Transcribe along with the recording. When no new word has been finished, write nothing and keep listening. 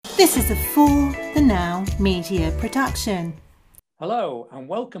This is a For the Now media production. Hello and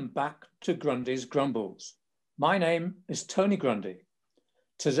welcome back to Grundy's Grumbles. My name is Tony Grundy.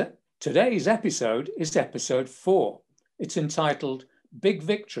 Today's episode is episode 4. It's entitled Big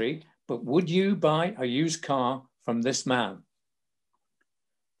Victory, but Would You Buy a Used Car from This Man?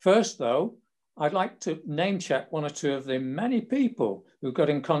 First though, I'd like to name check one or two of the many people who got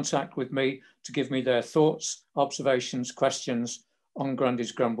in contact with me to give me their thoughts, observations, questions on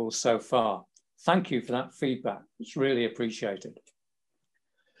Grundy's Grumbles so far. Thank you for that feedback. It's really appreciated.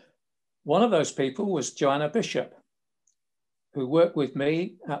 One of those people was Joanna Bishop, who worked with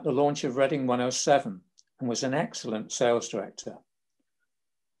me at the launch of Reading 107 and was an excellent sales director.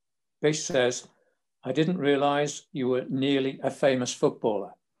 Bish says, I didn't realize you were nearly a famous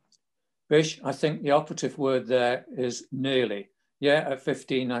footballer. Bish, I think the operative word there is nearly. Yeah, at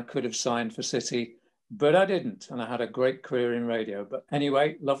 15, I could have signed for City, but I didn't, and I had a great career in radio. But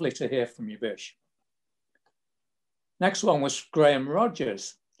anyway, lovely to hear from you, Bish. Next one was Graham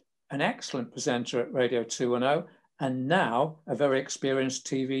Rogers, an excellent presenter at Radio 210, and now a very experienced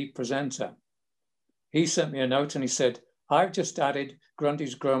TV presenter. He sent me a note and he said, I've just added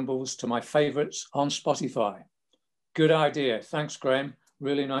Grundy's Grumbles to my favorites on Spotify. Good idea. Thanks, Graham.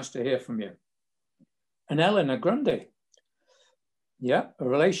 Really nice to hear from you. And Eleanor Grundy. Yeah, a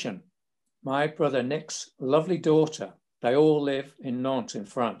relation. My brother Nick's lovely daughter. They all live in Nantes in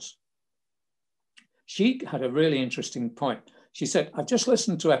France. She had a really interesting point. She said, I've just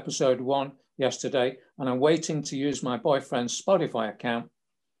listened to episode 1 yesterday and I'm waiting to use my boyfriend's Spotify account.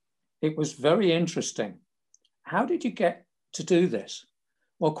 It was very interesting. How did you get to do this?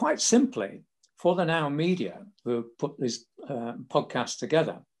 Well, quite simply, For the Now Media, who put this podcast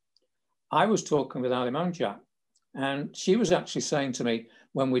together, I was talking with Ali Monjak, and she was actually saying to me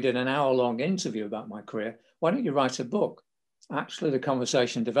when we did an hour-long interview about my career, why don't you write a book? Actually, the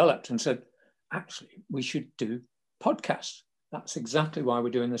conversation developed and said, actually, we should do podcasts. That's exactly why we're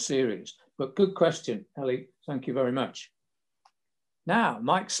doing the series. But good question, Ellie. Thank you very much. Now,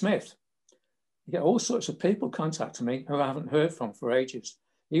 Mike Smith. You get all sorts of people contacting me who I haven't heard from for ages.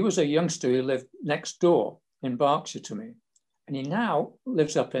 He was a youngster who lived next door in Berkshire to me. And he now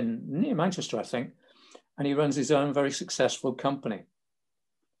lives up in near Manchester, I think, and he runs his own very successful company.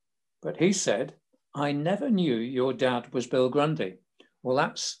 But he said, I never knew your dad was Bill Grundy. Well,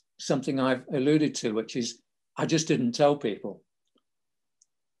 that's something I've alluded to, which is I just didn't tell people.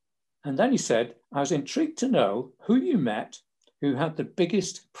 And then he said, I was intrigued to know who you met who had the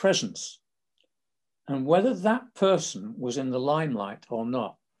biggest presence and whether that person was in the limelight or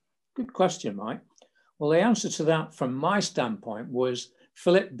not. Good question, Mike. Well, the answer to that from my standpoint was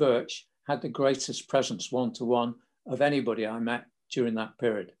Philip Birch had the greatest presence one-to-one of anybody I met during that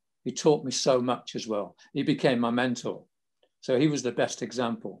period. He taught me so much as well. He became my mentor. So he was the best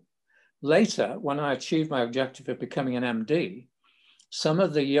example. Later, when I achieved my objective of becoming an MD, some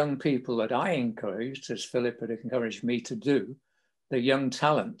of the young people that I encouraged, as Philip had encouraged me to do, the young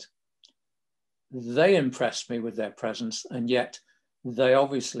talent, they impressed me with their presence, and yet they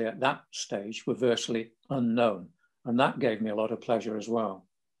obviously at that stage were virtually unknown. And that gave me a lot of pleasure as well.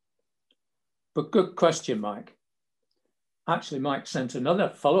 But good question, Mike. Actually, Mike sent another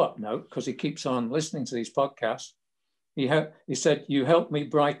follow-up note because he keeps on listening to these podcasts. He said, you helped me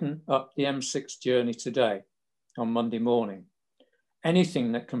brighten up the M6 journey today on Monday morning.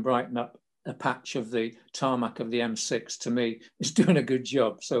 Anything that can brighten up a patch of the tarmac of the M6 to me is doing a good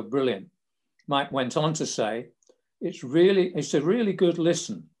job. So brilliant. Mike went on to say, it's a really good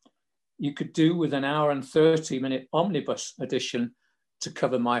listen. You could do with an hour and 30-minute omnibus edition to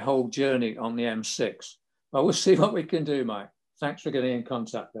cover my whole journey on the M6. Well, we'll see what we can do, Mike. Thanks for getting in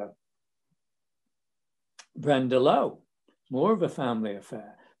contact, though. Brenda Lowe, more of a family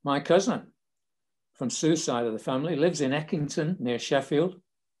affair. My cousin from Sue's side of the family lives in Eckington near Sheffield.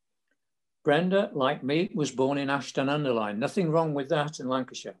 Brenda, like me, was born in Ashton-under-Lyne. Nothing wrong with that in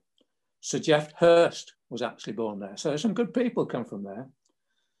Lancashire. Sir Geoff Hurst was actually born there. So some good people come from there.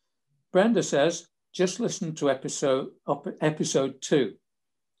 Brenda says, just listen to episode 2.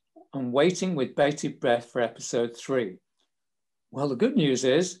 I'm waiting with bated breath for episode 3. Well, the good news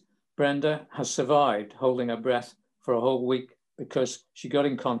is Brenda has survived holding her breath for a whole week because she got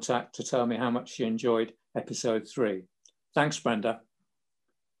in contact to tell me how much she enjoyed episode 3. Thanks, Brenda.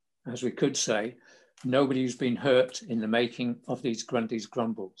 As we could say, nobody's been hurt in the making of these Grundy's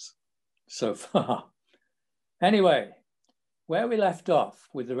Grumbles so far. Anyway, where we left off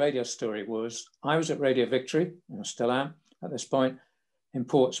with the radio story was I was at Radio Victory, and I still am at this point, in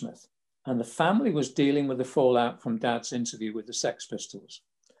Portsmouth, and the family was dealing with the fallout from Dad's interview with the Sex Pistols.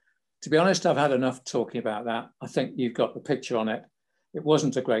 To be honest, I've had enough talking about that. I think you've got the picture on it. It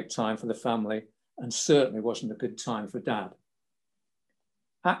wasn't a great time for the family, and certainly wasn't a good time for Dad.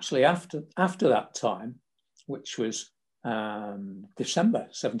 Actually, after that time, which was December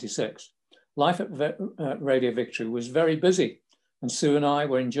 76, life at Radio Victory was very busy, and Sue and I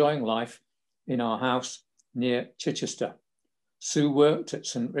were enjoying life in our house near Chichester. Sue worked at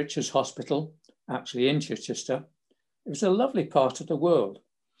St. Richard's Hospital, actually in Chichester. It was a lovely part of the world.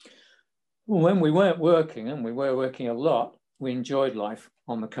 When we weren't working, and we were working a lot, we enjoyed life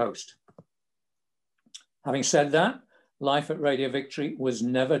on the coast. Having said that, life at Radio Victory was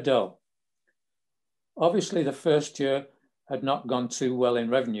never dull. Obviously, the first year had not gone too well in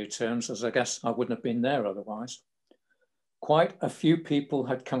revenue terms, as I guess I wouldn't have been there otherwise. Quite a few people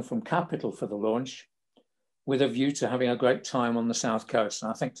had come from Capital for the launch, with a view to having a great time on the South Coast.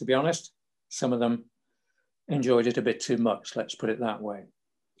 And I think, to be honest, some of them enjoyed it a bit too much, let's put it that way.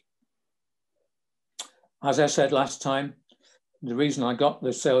 As I said last time, the reason I got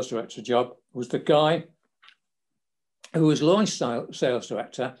the sales director job was the guy who was launch sales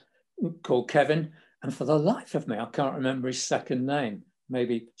director, called Kevin, and for the life of me, I can't remember his second name.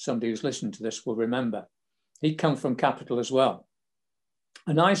 Maybe somebody who's listened to this will remember. He'd come from Capital as well.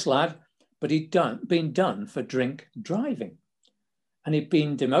 A nice lad, but he'd been done for drink driving. And he'd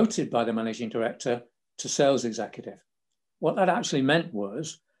been demoted by the managing director to sales executive. What that actually meant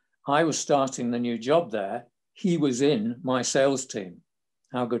was I was starting the new job there. He was in my sales team.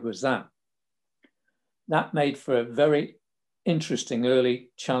 How good was that? That made for a very interesting early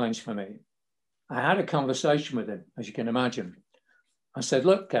challenge for me. I had a conversation with him, as you can imagine. I said,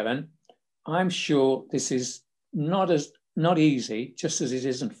 look, Kevin, I'm sure this is not easy, just as it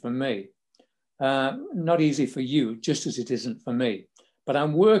isn't for me. Not easy for you, just as it isn't for me. But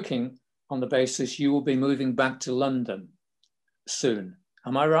I'm working on the basis you will be moving back to London soon.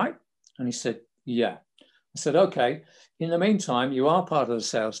 Am I right? And he said, yeah. I said, okay, in the meantime, you are part of the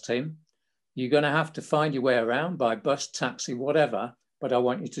sales team. You're going to have to find your way around by bus, taxi, whatever, but I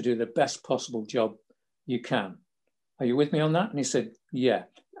want you to do the best possible job you can. Are you with me on that? And he said, yeah.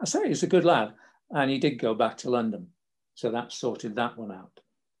 I said, he's a good lad. And he did go back to London. So that sorted that one out.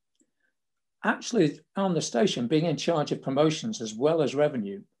 Actually, on the station, being in charge of promotions as well as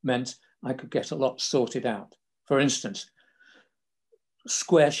revenue meant I could get a lot sorted out. For instance,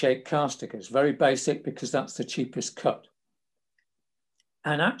 square-shaped car stickers, very basic because that's the cheapest cut.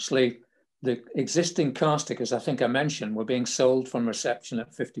 And actually, the existing car stickers, I think I mentioned, were being sold from reception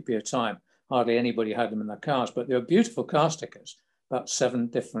at 50p a time. Hardly anybody had them in their cars, but they were beautiful car stickers, about 7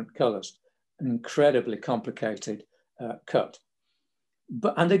 different colours, an incredibly complicated cut.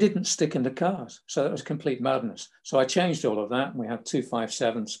 And they didn't stick in the cars, so it was complete madness. So I changed all of that, and we had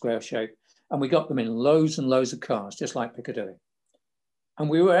 257 square shape, and we got them in loads and loads of cars, just like Piccadilly. And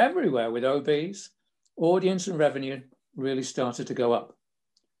we were everywhere with OBs. Audience and revenue really started to go up.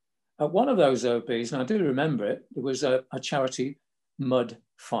 At one of those OBs, and I do remember it, there was a charity mud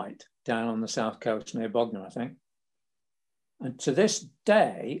fight down on the South Coast near Bognor, I think. And to this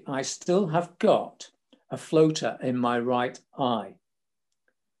day, I still have got a floater in my right eye.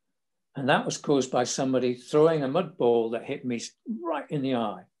 And that was caused by somebody throwing a mud ball that hit me right in the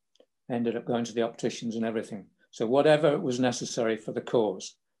eye. I ended up going to the opticians and everything. So whatever was necessary for the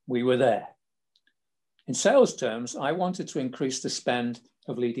cause, we were there. In sales terms, I wanted to increase the spend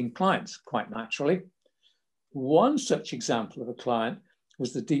of leading clients, quite naturally. One such example of a client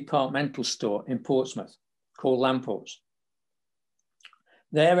was the departmental store in Portsmouth called Lamports.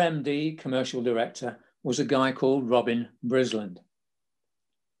 Their MD, commercial director, was a guy called Robin Brisland.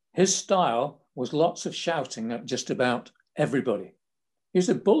 His style was lots of shouting at just about everybody. He was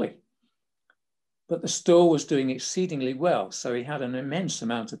a bully. But the store was doing exceedingly well, so he had an immense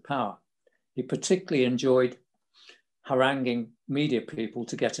amount of power. He particularly enjoyed haranguing media people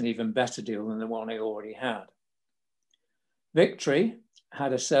to get an even better deal than the one he already had. Victory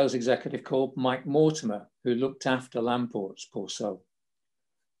had a sales executive called Mike Mortimer, who looked after Lamports, poor soul.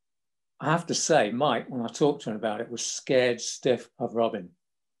 I have to say, Mike, when I talked to him about it, was scared stiff of Robin.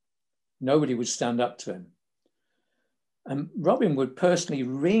 Nobody would stand up to him. And Robin would personally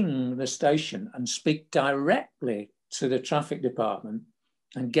ring the station and speak directly to the traffic department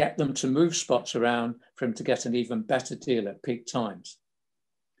and get them to move spots around for him to get an even better deal at peak times.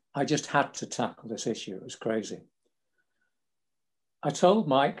 I just had to tackle this issue. It was crazy. I told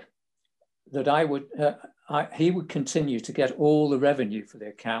Mike that he would continue to get all the revenue for the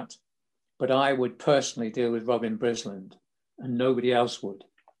account, but I would personally deal with Robin Brisland and nobody else would.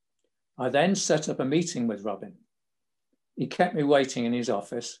 I then set up a meeting with Robin. He kept me waiting in his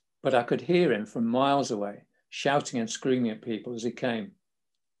office, but I could hear him from miles away, shouting and screaming at people as he came.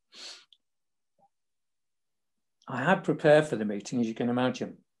 I had prepared for the meeting, as you can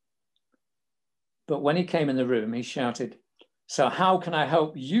imagine. But when he came in the room, he shouted, "So how can I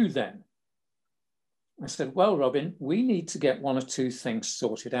help you then?" I said, "Well, Robin, we need to get one or two things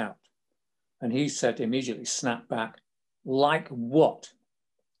sorted out." And he said, immediately snapped back, "Like what?"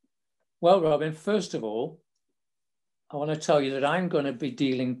 "Well, Robin, first of all, I want to tell you that I'm going to be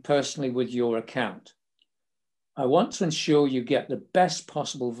dealing personally with your account. I want to ensure you get the best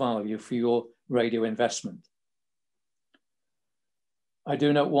possible value for your radio investment. I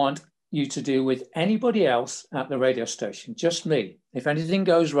do not want you to deal with anybody else at the radio station, just me. If anything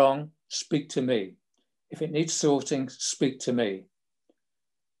goes wrong, speak to me. If it needs sorting, speak to me.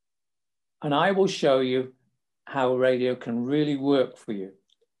 And I will show you how radio can really work for you,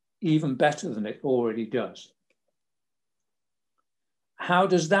 even better than it already does." "How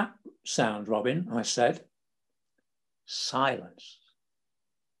does that sound, Robin?" I said. Silence,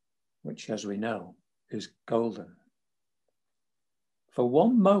 which, as we know, is golden. For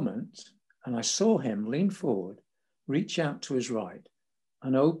one moment, and I saw him lean forward, reach out to his right,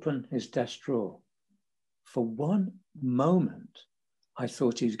 and open his desk drawer. For one moment, I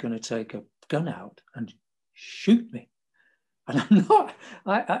thought he was going to take a gun out and shoot me. And I'm not,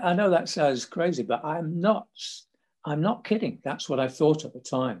 I know that sounds crazy, but I'm not kidding. That's what I thought at the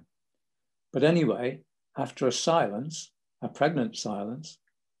time. But anyway, after a silence, a pregnant silence,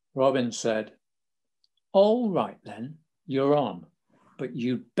 Robin said, "All right then, you're on, but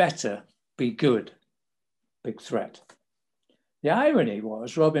you better be good." Big threat. The irony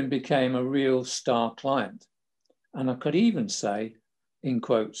was Robin became a real star client, and I could even say, in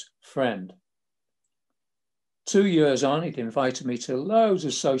quotes, friend. 2 years on, he'd invited me to loads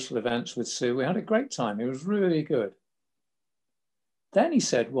of social events with Sue. We had a great time. It was really good. Then he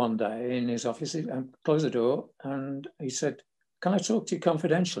said one day in his office, and closed the door, and he said, "Can I talk to you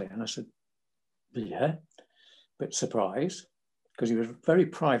confidentially?" And I said, "Yeah," bit surprised, because he was a very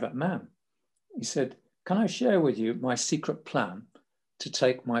private man. He said, "Can I share with you my secret plan to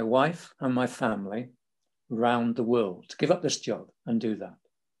take my wife and my family around the world, to give up this job and do that?"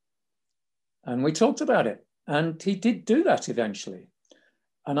 And we talked about it, and he did do that eventually.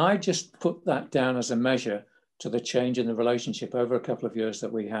 And I just put that down as a measure to the change in the relationship over a couple of years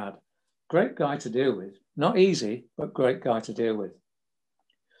that we had. Great guy to deal with. Not easy, but great guy to deal with.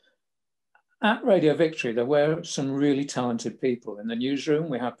 At Radio Victory, there were some really talented people. In the newsroom,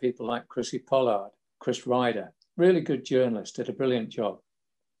 we had people like Chrissy Pollard, Chris Ryder, really good journalist, did a brilliant job.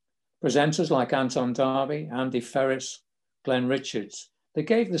 Presenters like Anton Darby, Andy Ferris, Glenn Richards, they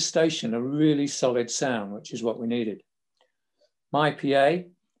gave the station a really solid sound, which is what we needed. My PA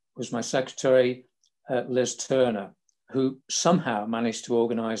was my secretary, Liz Turner, who somehow managed to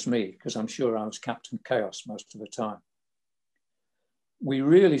organize me, because I'm sure I was Captain Chaos most of the time. We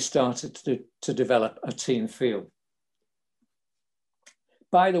really started to develop a team feel.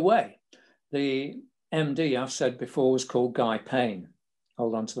 By the way, the MD I've said before was called Guy Payne.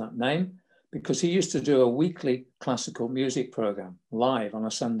 Hold on to that name, because he used to do a weekly classical music program live on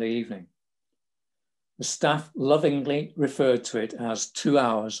a Sunday evening. The staff lovingly referred to it as 2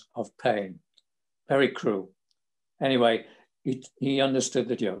 hours of pain. Very cruel. Anyway, he understood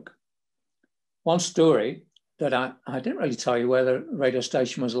the joke. One story that I didn't really tell you where the radio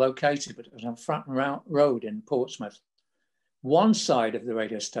station was located, but it was on Fratton Road in Portsmouth. One side of the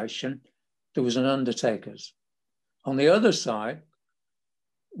radio station, there was an undertaker's. On the other side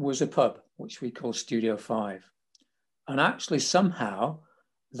was a pub, which we call Studio 5. And actually somehow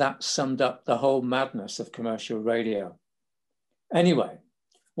that summed up the whole madness of commercial radio. Anyway,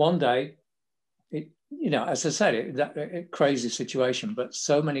 one day, as I said, a crazy situation, but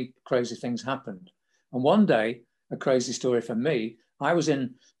so many crazy things happened. And one day, a crazy story for me, I was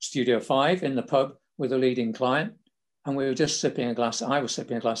in Studio 5 in the pub with a leading client, and we were just sipping a glass. I was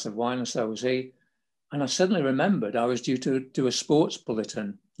sipping a glass of wine, and so was he. And I suddenly remembered I was due to do a sports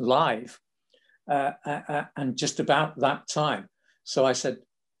bulletin live, and just about that time. So I said,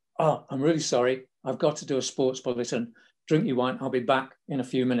 "Oh, I'm really sorry. I've got to do a sports bulletin. Drink your wine. I'll be back in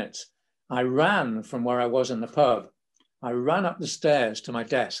a few minutes." I ran from where I was in the pub. I ran up the stairs to my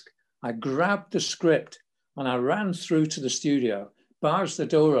desk. I grabbed the script and I ran through to the studio, barged the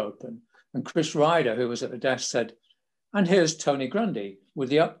door open, and Chris Ryder, who was at the desk, said, "And here's Tony Grundy with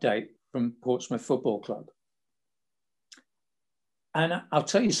the update from Portsmouth Football Club." And I'll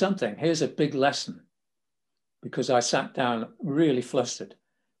tell you something, here's a big lesson, because I sat down really flustered.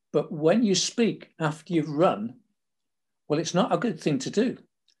 But when you speak after you've run, well, it's not a good thing to do,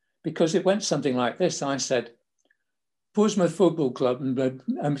 because it went something like this. I said, "Portsmouth Football Club," and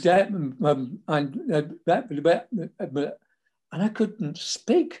I couldn't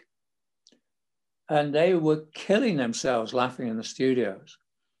speak. And they were killing themselves laughing in the studios.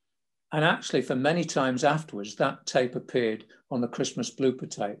 And actually, for many times afterwards, that tape appeared on the Christmas blooper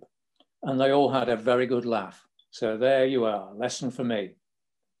tape. And they all had a very good laugh. So there you are, lesson for me.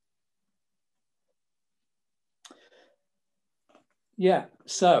 Yeah,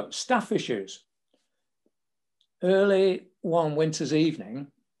 so staff issues. Early one winter's evening,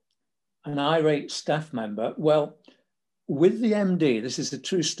 an irate staff member, well, with the MD, this is a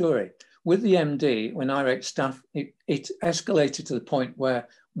true story, with the MD, when irate staff, it escalated to the point where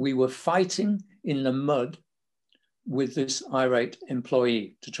we were fighting in the mud with this irate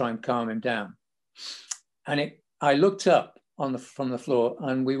employee to try and calm him down. And I looked up from the floor,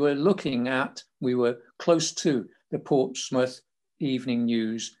 and we were close to the Portsmouth Evening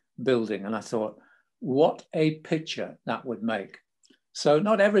News building. And I thought, what a picture that would make. So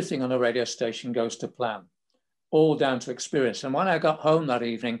not everything on a radio station goes to plan, all down to experience. And when I got home that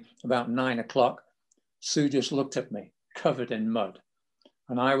evening, about 9 o'clock, Sue just looked at me, covered in mud.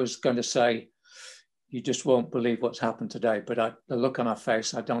 And I was going to say, you just won't believe what's happened today. But the look on her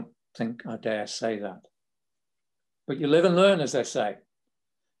face, I don't think I dare say that. But you live and learn, as they say.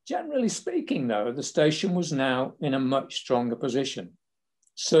 Generally speaking, though, the station was now in a much stronger position,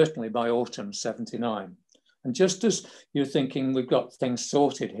 certainly by autumn '79. And just as you're thinking we've got things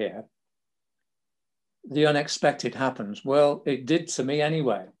sorted here, the unexpected happens. Well, it did to me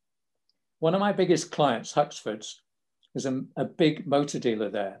anyway. One of my biggest clients, Huxford's, was a big motor dealer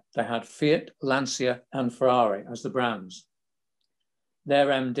there. They had Fiat, Lancia, and Ferrari as the brands. Their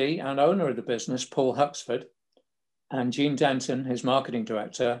MD and owner of the business, Paul Huxford, and Gene Denton, his marketing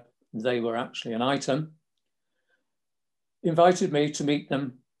director, they were actually an item, invited me to meet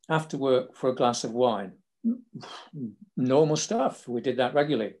them after work for a glass of wine. Normal stuff. We did that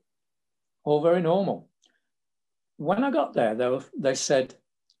regularly. All very normal. When I got there, though, they said,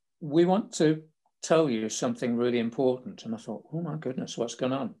 we want to tell you something really important. And I thought, oh my goodness, what's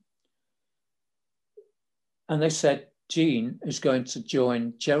going on? And they said, Gene is going to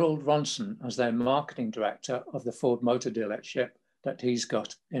join Gerald Ronson as their marketing director of the Ford Motor dealership that he's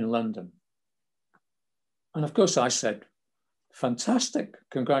got in London. And of course I said, fantastic,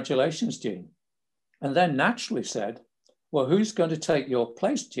 congratulations, Gene. And then naturally said, well, who's going to take your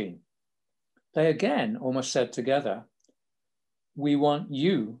place, Gene? They again almost said together, we want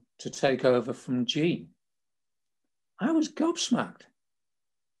you to take over from Gene. I was gobsmacked.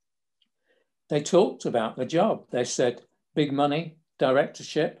 They talked about the job. They said, big money,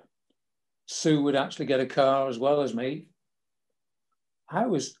 directorship. Sue would actually get a car as well as me. I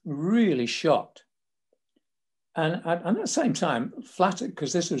was really shocked. And at the same time, flattered,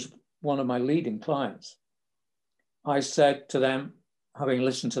 because this was one of my leading clients. I said to them, having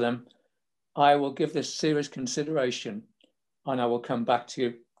listened to them, I will give this serious consideration and I will come back to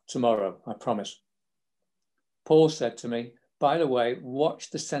you tomorrow, I promise. Paul said to me, by the way,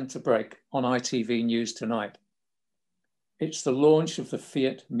 watch the centre break on ITV News tonight. It's the launch of the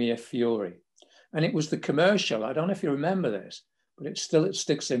Fiat Mia Fiore. And it was the commercial, I don't know if you remember this, but it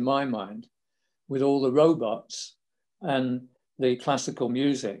sticks in my mind, with all the robots and the classical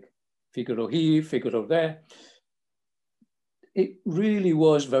music, Figaro here, Figaro there. It really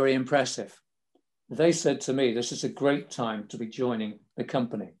was very impressive. They said to me, this is a great time to be joining the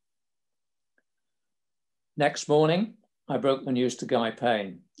company. Next morning, I broke the news to Guy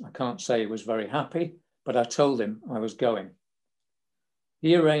Payne. I can't say he was very happy, but I told him I was going.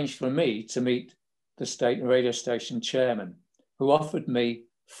 He arranged for me to meet the state radio station chairman, who offered me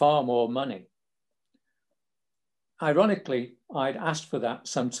far more money. Ironically, I'd asked for that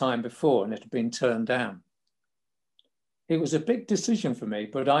some time before and it had been turned down. It was a big decision for me,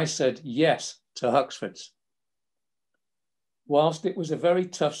 but I said yes to Huxford's. Whilst it was a very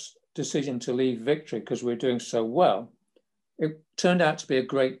tough decision to leave Victory because we were doing so well, it turned out to be a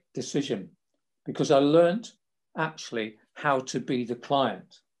great decision because I learned actually how to be the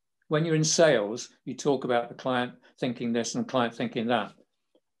client. When you're in sales, you talk about the client thinking this and the client thinking that.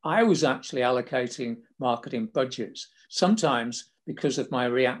 I was actually allocating marketing budgets, sometimes because of my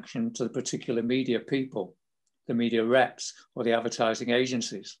reaction to the particular media people, the media reps or the advertising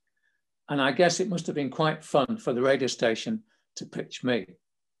agencies. And I guess it must have been quite fun for the radio station to pitch me.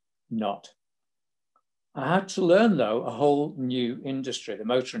 Not. I had to learn, though, a whole new industry, the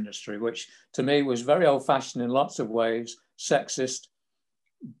motor industry, which to me was very old-fashioned in lots of ways, sexist,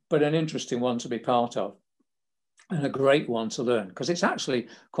 but an interesting one to be part of and a great one to learn because it's actually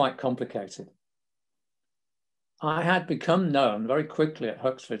quite complicated. I had become known very quickly at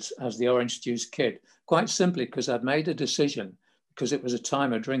Huxford's as the orange juice kid, quite simply because I'd made a decision, because it was a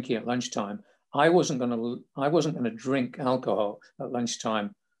time of drinking at lunchtime. I wasn't going to drink alcohol at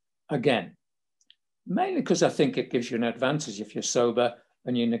lunchtime again. mainly because I think it gives you an advantage if you're sober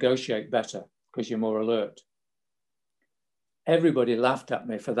and you negotiate better because you're more alert. Everybody laughed at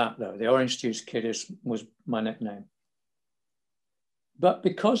me for that, though. The Orange Juice Kid was my nickname. But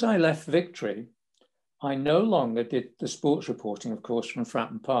because I left Victory, I no longer did the sports reporting, of course, from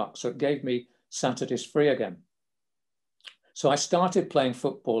Fratton Park. So it gave me Saturdays free again. So I started playing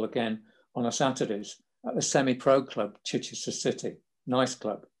football again on a Saturdays at the semi-pro club, Chichester City, nice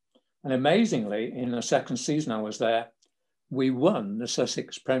club. And amazingly, in the second season I was there, we won the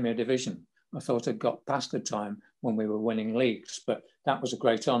Sussex Premier Division. I thought I'd got past the time when we were winning leagues, but that was a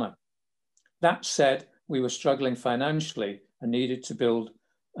great honour. That said, we were struggling financially and needed to build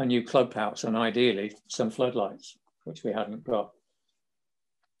a new clubhouse and ideally some floodlights, which we hadn't got.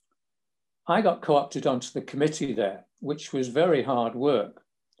 I got co-opted onto the committee there, which was very hard work.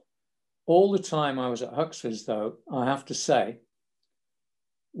 All the time I was at Huxford's, though, I have to say,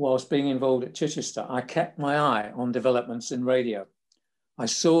 whilst being involved at Chichester, I kept my eye on developments in radio. I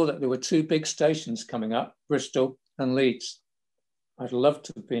saw that there were two big stations coming up, Bristol and Leeds. I'd love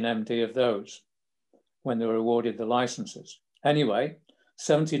to have been MD of those when they were awarded the licenses. Anyway,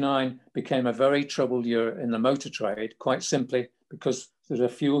 79 became a very troubled year in the motor trade, quite simply because there's a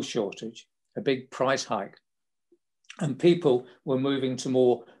fuel shortage, a big price hike, and people were moving to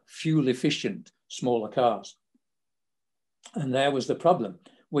more fuel efficient, smaller cars. And there was the problem.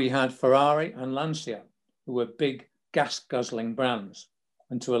 We had Ferrari and Lancia, who were big gas guzzling brands,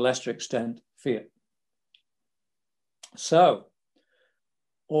 and to a lesser extent, Fiat. So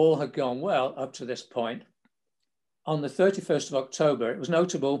all had gone well up to this point. On the 31st of October, it was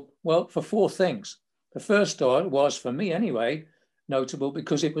notable, well, for four things. The first was, for me anyway, notable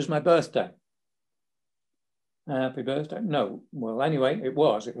because it was my birthday. Happy birthday? No, well, anyway, it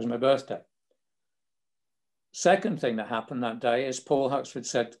was my birthday. Second thing that happened that day is Paul Huxford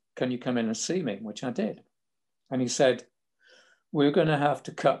said, can you come in and see me? Which I did. And he said, we're going to have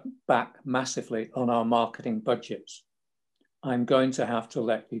to cut back massively on our marketing budgets. I'm going to have to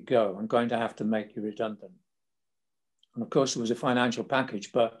let you go. I'm going to have to make you redundant. And of course, it was a financial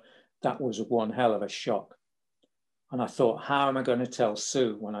package, but that was one hell of a shock. And I thought, how am I going to tell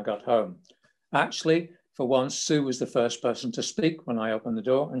Sue when I got home? Actually, for once, Sue was the first person to speak when I opened the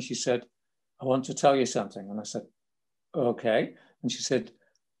door. And she said, I want to tell you something. And I said, okay. And she said,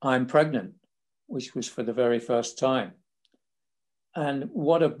 I'm pregnant, which was for the very first time. And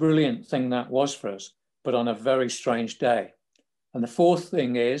what a brilliant thing that was for us, but on a very strange day. And the fourth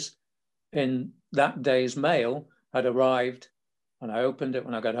thing is, in that day's mail had arrived, and I opened it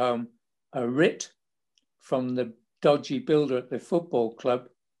when I got home, a writ from the dodgy builder at the football club,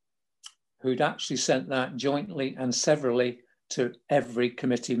 who'd actually sent that jointly and severally to every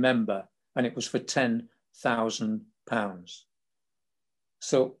committee member, and it was for £10,000.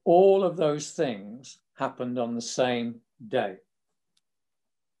 So all of those things happened on the same day,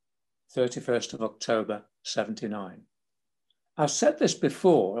 31st of October, 79. I've said this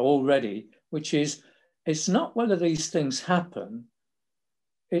before already, which is, it's not whether these things happen,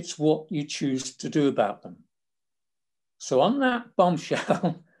 it's what you choose to do about them. So on that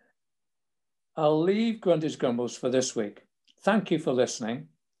bombshell, I'll leave Grundy's Grumbles for this week. Thank you for listening.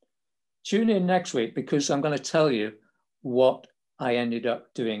 Tune in next week because I'm going to tell you what I ended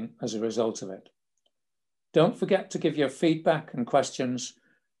up doing as a result of it. Don't forget to give your feedback and questions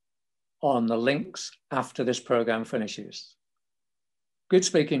on the links after this program finishes. Good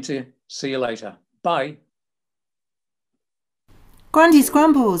speaking to you. See you later. Bye. Grundy's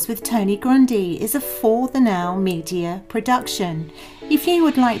Grumbles with Tony Grundy is a For The Now media production. If you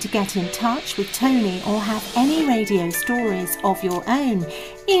would like to get in touch with Tony or have any radio stories of your own,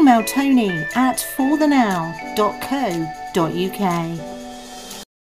 email Tony at forthenow.co.uk.